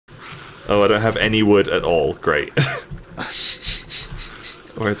Oh, I don't have any wood at all. Great.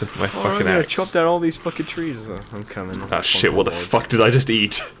 Where's my fucking I'm gonna axe? chop down all these fucking trees. I'm coming. Ah, shit, what the fuck did I just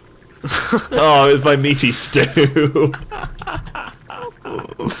eat? Oh, it was my meaty stew.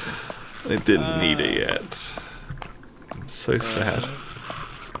 I didn't need it yet. I'm so sad.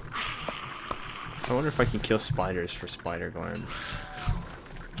 I wonder if I can kill spiders for spider glands.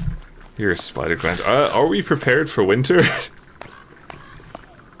 You're a spider gland. Are we prepared for winter?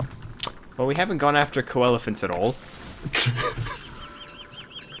 Well, we haven't gone after co-elephants at all.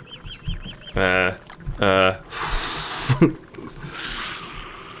 There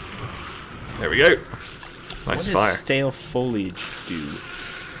we go. Nice what fire. does stale foliage do?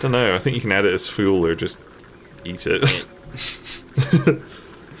 Don't know. I think you can add it as fuel or just eat it.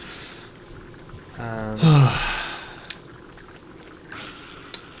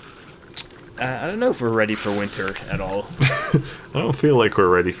 I don't know if we're ready for winter at all. I don't feel like we're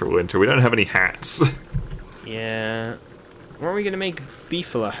ready for winter. We don't have any hats. Yeah. Weren't we gonna make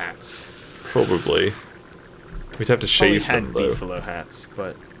beefalo hats? Probably. We'd have to We shave had them though. beefalo hats,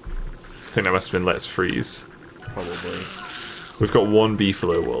 but I think that must have been Let's Freeze. probably. We've got one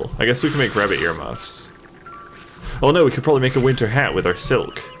beefalo wool. I guess we can make rabbit earmuffs. Oh no, we could probably make a winter hat with our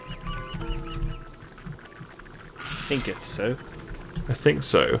silk. Thinketh so. I think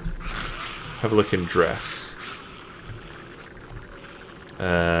so. Have a look in dress.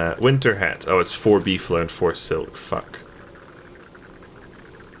 Winter hat. Oh, it's 4 beefalo and 4 silk. Fuck.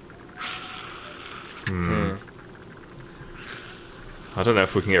 I don't know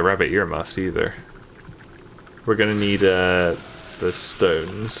if we can get rabbit earmuffs either. We're gonna need the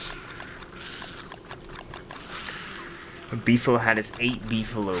stones. A beefalo hat is 8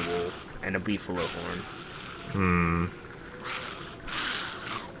 beefalo wool and a beefalo horn.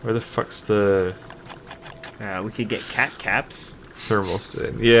 Where the fuck's the We could get cat caps. thermal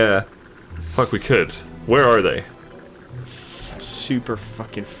stain? Yeah. Fuck, we could. Where are they? Super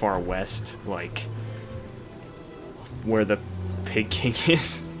fucking far west, like where the Pig King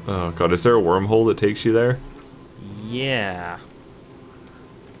is. Oh god, is there a wormhole that takes you there? Yeah.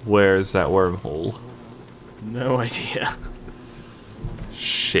 Where's that wormhole? No idea.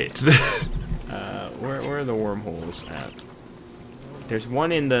 Shit. Where are the wormholes at? There's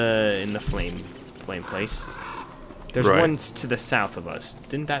one in the flame place. There's Right. one to the south of us.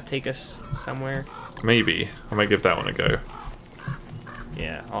 Didn't that take us somewhere? Maybe. I might give that one a go.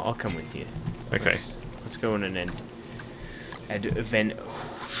 Yeah, I'll come with you. Okay. Let's go in an adventure.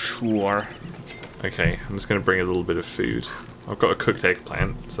 Okay, I'm just gonna bring a little bit of food. I've got a cooked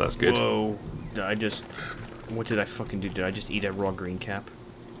eggplant, so that's good. Whoa. What did I fucking do? Did I just eat a raw green cap?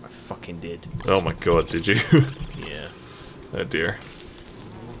 I fucking did. Oh my god, did you? Yeah. Oh dear.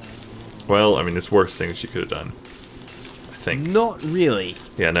 Well, I mean, there's worse things you could have done. I think. Not really.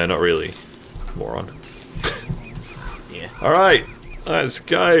 Yeah, no, not really. Moron. Yeah. Alright, let's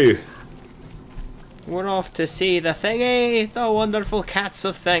go. We're off to see the thingy, the wonderful cats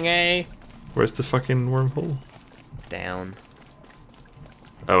of thingy. Where's the fucking wormhole? Down.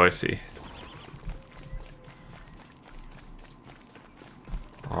 Oh, I see.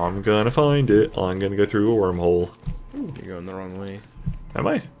 I'm gonna find it. I'm gonna go through a wormhole. You're going the wrong way. Am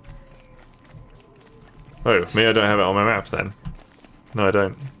I? Oh, maybe I don't have it on my map then. No, I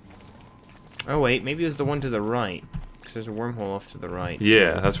don't. Oh wait, maybe it was the one to the right. 'Cause there's a wormhole off to the right.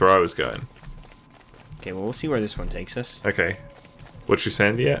 Yeah, that's where I was going. Okay, well we'll see where this one takes us. Okay. What's your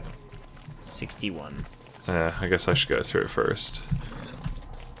sandy at? 61. I guess I should go through it first.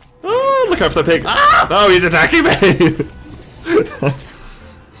 Oh, look out for the pig! Ah! Oh, he's attacking me!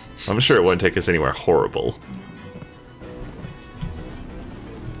 I'm sure it won't take us anywhere horrible.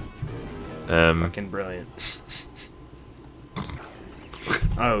 Fucking brilliant.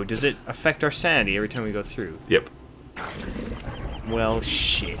 Oh, does it affect our sanity every time we go through? Yep. Well,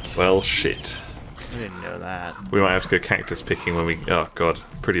 shit. Well, shit. I didn't know that. We might have to go cactus picking when we... Oh, God.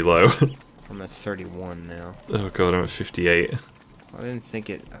 Pretty low. I'm at 31 now. Oh, God, I'm at 58. I didn't think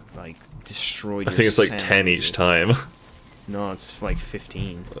it, like, destroyed I think it's like 10 each time. No, it's like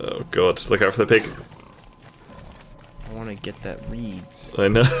 15. Oh, God. Look out for the pig. I want to get that reeds. I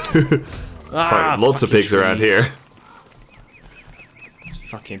know. Ah, Lots of fucking pigs around trees. here. It's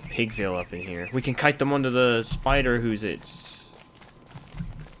fucking Pigville up in here. We can kite them onto the spider who's its...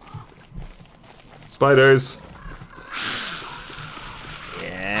 Spiders.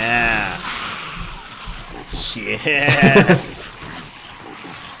 Yeah. Yes.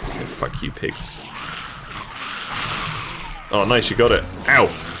 Oh, fuck you, pigs. Oh, nice, you got it. Ow!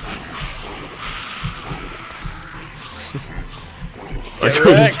 I was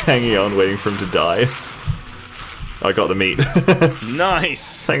just hanging on, waiting for him to die. I got the meat.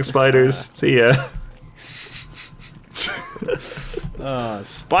 Nice! Thanks, spiders. See ya.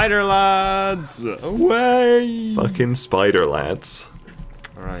 Spider lads! Away! Fucking spider lads.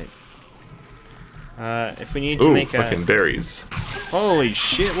 Alright. If we need to Ooh, make fucking berries. Holy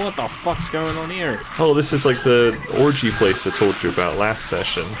shit, what the fuck's going on here? Oh, this is like the orgy place I told you about last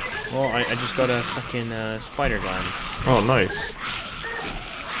session. Well, I just got a fucking spider gland. Oh, nice.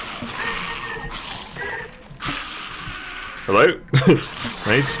 Hello?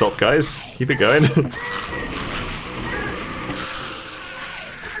 Right, stop, guys. Keep it going.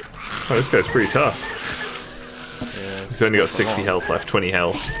 Oh, this guy's pretty tough. Yeah, He's only got 60 health left, 20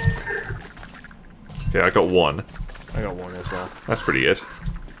 health. Okay, I got 1. I got 1 as well. That's pretty good.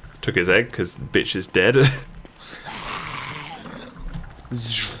 Took his egg, because bitch is dead.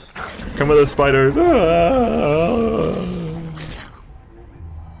 Come with us, spiders! Ah!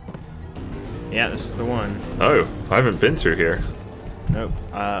 Yeah, this is the one. Oh, I haven't been through here. Nope,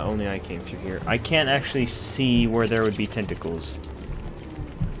 only I came through here. I can't actually see where there would be tentacles.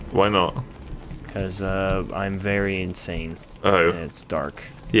 Why not? Because, I'm very insane. Oh. And it's dark.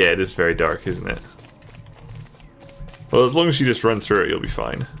 Yeah, it is very dark, isn't it? Well, as long as you just run through it, you'll be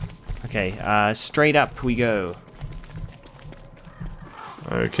fine. Okay, straight up we go.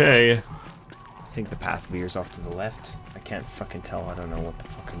 Okay. I think the path veers off to the left. I can't fucking tell. I don't know what the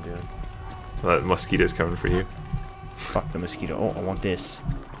fuck I'm doing. That mosquito's coming for you. Fuck the mosquito. Oh, I want this.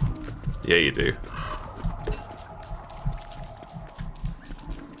 Yeah, you do.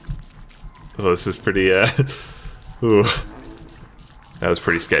 Oh, this is pretty, ooh. That was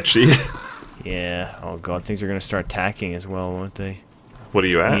pretty sketchy. Yeah. Oh god, things are gonna start attacking as well, won't they? What are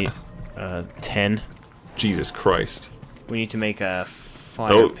you at? 10. Jesus Christ. We need to make a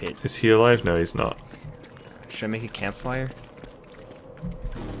fire Oh, pit. is he alive? No, he's not. Should I make a campfire?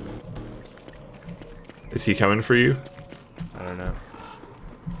 Is he coming for you? I don't know.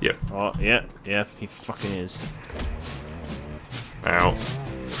 Yep. Oh, yeah, yeah, he fucking is. Ow.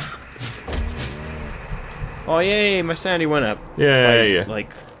 Oh, yay, my sanity went up. Yay.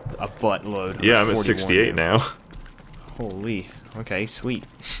 Like a buttload. Yeah, I'm at 41 68 now. Holy. Okay, sweet.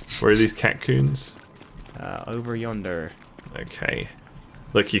 Where are these catcoons? Over yonder. Okay.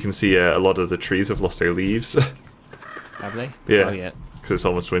 Look, you can see a lot of the trees have lost their leaves. Have they? Yeah. Oh, yeah. Because it's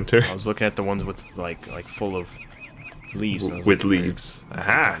almost winter. I was looking at the ones with, like full of leaves. and I was With like, leaves.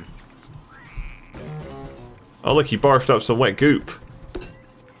 Aha! Oh, look, he barfed up some wet goop.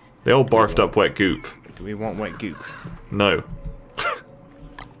 They all barfed up wet goop. Do we want wet goop? No.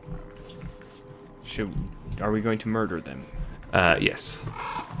 Are we going to murder them? Yes.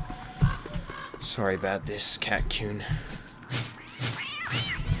 Sorry about this, catcoon.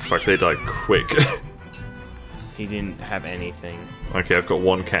 Fuck, they died quick. He didn't have anything. Okay, I've got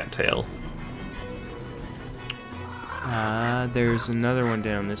 1 cattail. There's another one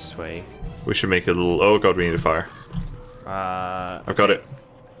down this way. We should make a little... Oh god, we need a fire. I've got it.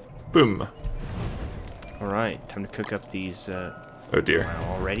 Boom. Alright, time to cook up these, Oh dear.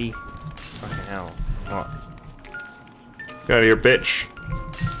 already? Fucking hell. Oh. Get out of here, bitch.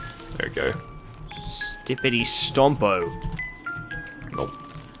 There we go. Stippity stompo. Nope.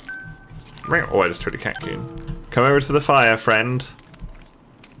 Oh, I just heard a catcoon. Come over to the fire, friend.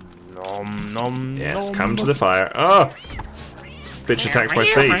 Nom nom Yes, nom. come to the fire. Oh! Bitch attacked my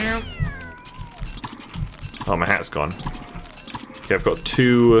face. Oh, my hat's gone. Okay, I've got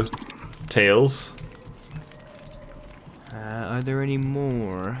 2 tails. Are there any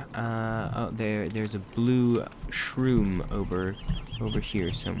more? Oh, there's a blue shroom over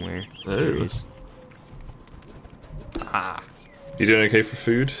here somewhere. There it Oh. is. Ah. You doing okay for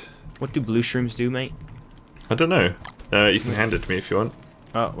food? What do blue shrooms do, mate? I don't know. You can hand it to me if you want.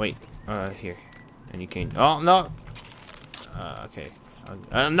 Oh, wait. Here. And you can... Oh, no! Okay.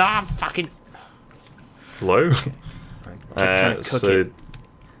 No, fucking... Hello? Trying to cook it.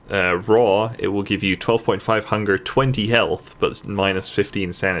 Raw, it will give you 12.5 hunger, 20 health, but it's minus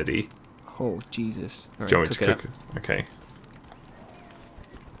 15 sanity. Oh, Jesus. All right, Do you want me to it cook it? Okay.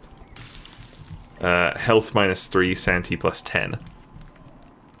 Health minus 3, sanity plus 10.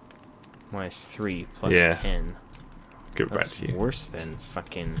 Minus 3 plus Yeah. 10. Give it back That's to you. worse than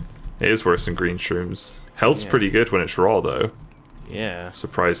fucking... It is worse than green shrooms. Health's Yeah. pretty good when it's raw, though. Yeah,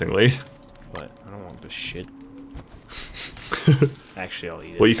 Surprisingly. but I don't want this shit. Actually, I'll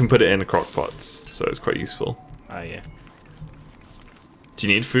eat it. Well, you can put it in crock pots, so it's quite useful. Oh, yeah. Do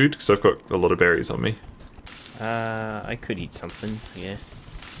you need food? Because I've got a lot of berries on me. I could eat something, yeah.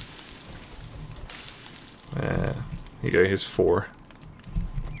 Here you go, here's 4.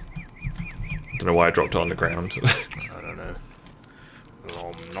 Don't know why I dropped it on the ground. I don't know.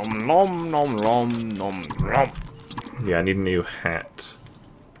 Nom nom nom nom nom nom nom. Yeah, I need a new hat.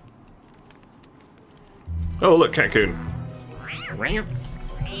 Oh, look, Catcoon.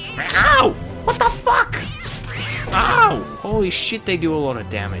 Ow! What the fuck? Ow! Holy shit, they do a lot of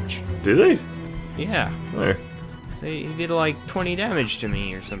damage. Do they? Yeah. Where? He did like 20 damage to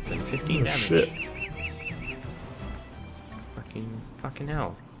me or something. 15 damage. Shit. Fucking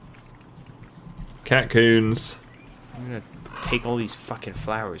hell. Catcoons. I'm gonna take all these fucking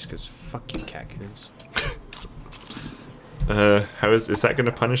flowers, because fuck you, Catcoons. How is that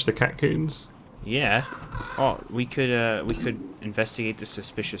gonna punish the Catcoons? Yeah. Oh, we could investigate the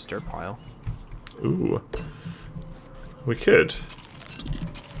suspicious dirt pile. Ooh. We could.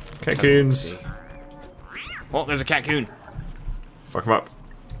 Catcoons. Oh, there's a Catcoon. Fuck him up.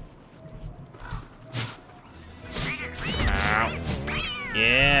 Ow.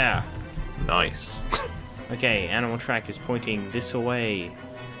 Yeah. Nice. Okay, animal track is pointing this way.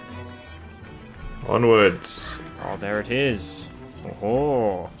 Onwards. Oh, there it is.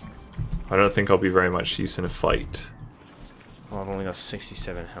 Oh. I don't think I'll be very much use in a fight. Oh, I've only got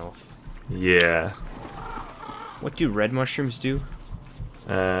 67 health. Yeah. What do red mushrooms do?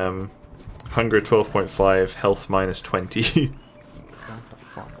 Hunger 12.5, health minus 20. What the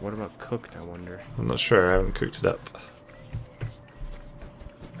fuck? What about cooked, I wonder? I'm not sure, I haven't cooked it up.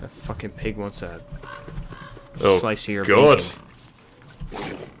 That fucking pig wants a slice of your God. bacon.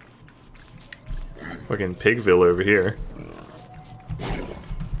 Fucking Pigville over here.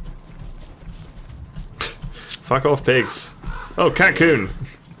 Fuck off, pigs. Oh, Catcoon!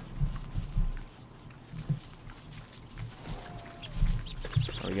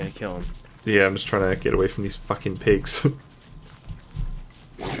 Are we gonna kill him? Yeah, I'm just trying to get away from these fucking pigs.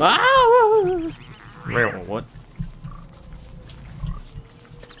 Ah! What?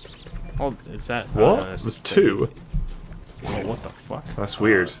 Oh, is that... What? There's two. Oh, what the fuck? That's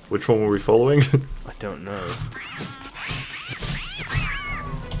weird. Which one were we following? I don't know.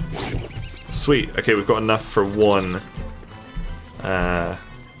 Sweet. Okay, we've got enough for one. Okay,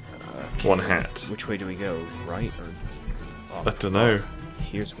 one hat. Which way do we go? Right or? Oh, I don't know.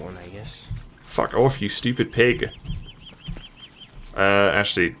 Here's one, I guess. Fuck off, you stupid pig.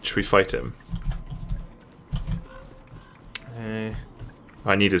 Actually, should we fight him?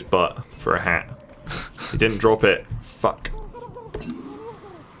 I need his butt for a hat. He didn't drop it. Fuck.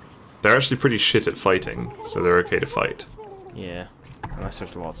 They're actually pretty shit at fighting, so they're okay to fight. Yeah, unless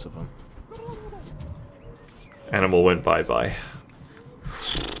there's lots of them. Animal went bye-bye.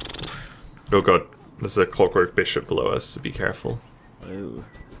 Oh god, there's a clockwork bishop below us, so be careful. Ooh.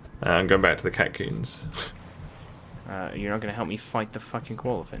 I'm going back to the Catcoons. You're not gonna help me fight the fucking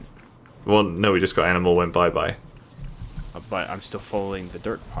Qualiphant. Well, no, we just got animal went bye-bye. But I'm still following the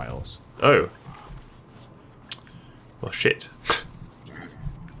dirt piles. Oh. Well, shit.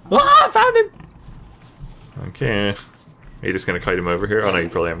 Ah, I found him! Okay. Are you just gonna kite him over here? Oh no, you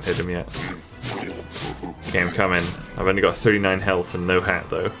probably haven't hit him yet. Okay, I'm coming. I've only got 39 health and no hat,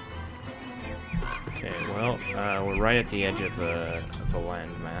 though. Okay, well, we're right at the edge of a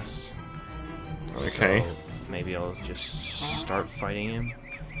landmass. Okay. So maybe I'll just start fighting him.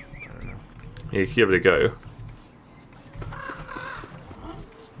 I don't know. Yeah, you can give it a go.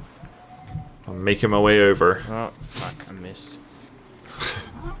 I'm making my way over. Oh, fuck, I missed.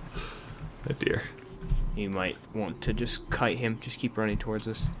 Oh dear. You might want to just kite him, just keep running towards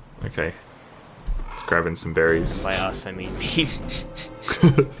us. Okay. Just grabbing some berries. By us, I mean me.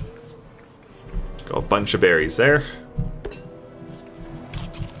 Got a bunch of berries there.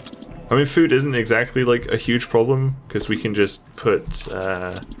 I mean, food isn't exactly like a huge problem, because we can just put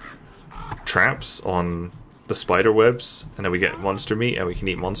traps on the spider webs, and then we get monster meat, and we can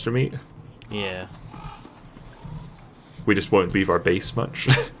eat monster meat. Yeah. We just won't leave our base much.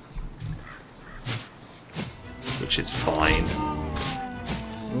 Which is fine.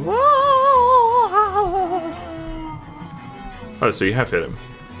 Oh, so you have hit him.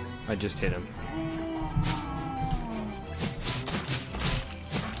 I just hit him.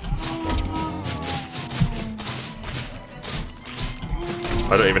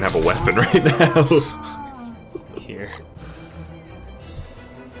 I don't even have a weapon right now. Here.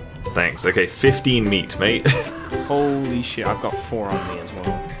 Thanks. Okay, 15 meat, mate. Holy shit, I've got 4 on me as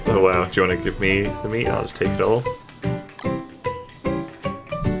well. Oh wow, do you want to give me the meat? I'll just take it all.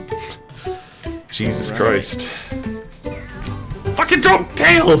 Jesus Christ. Fucking drop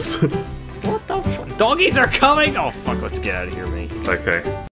tails! What the fuck? Doggies are coming! Oh fuck, let's get out of here, mate. Okay.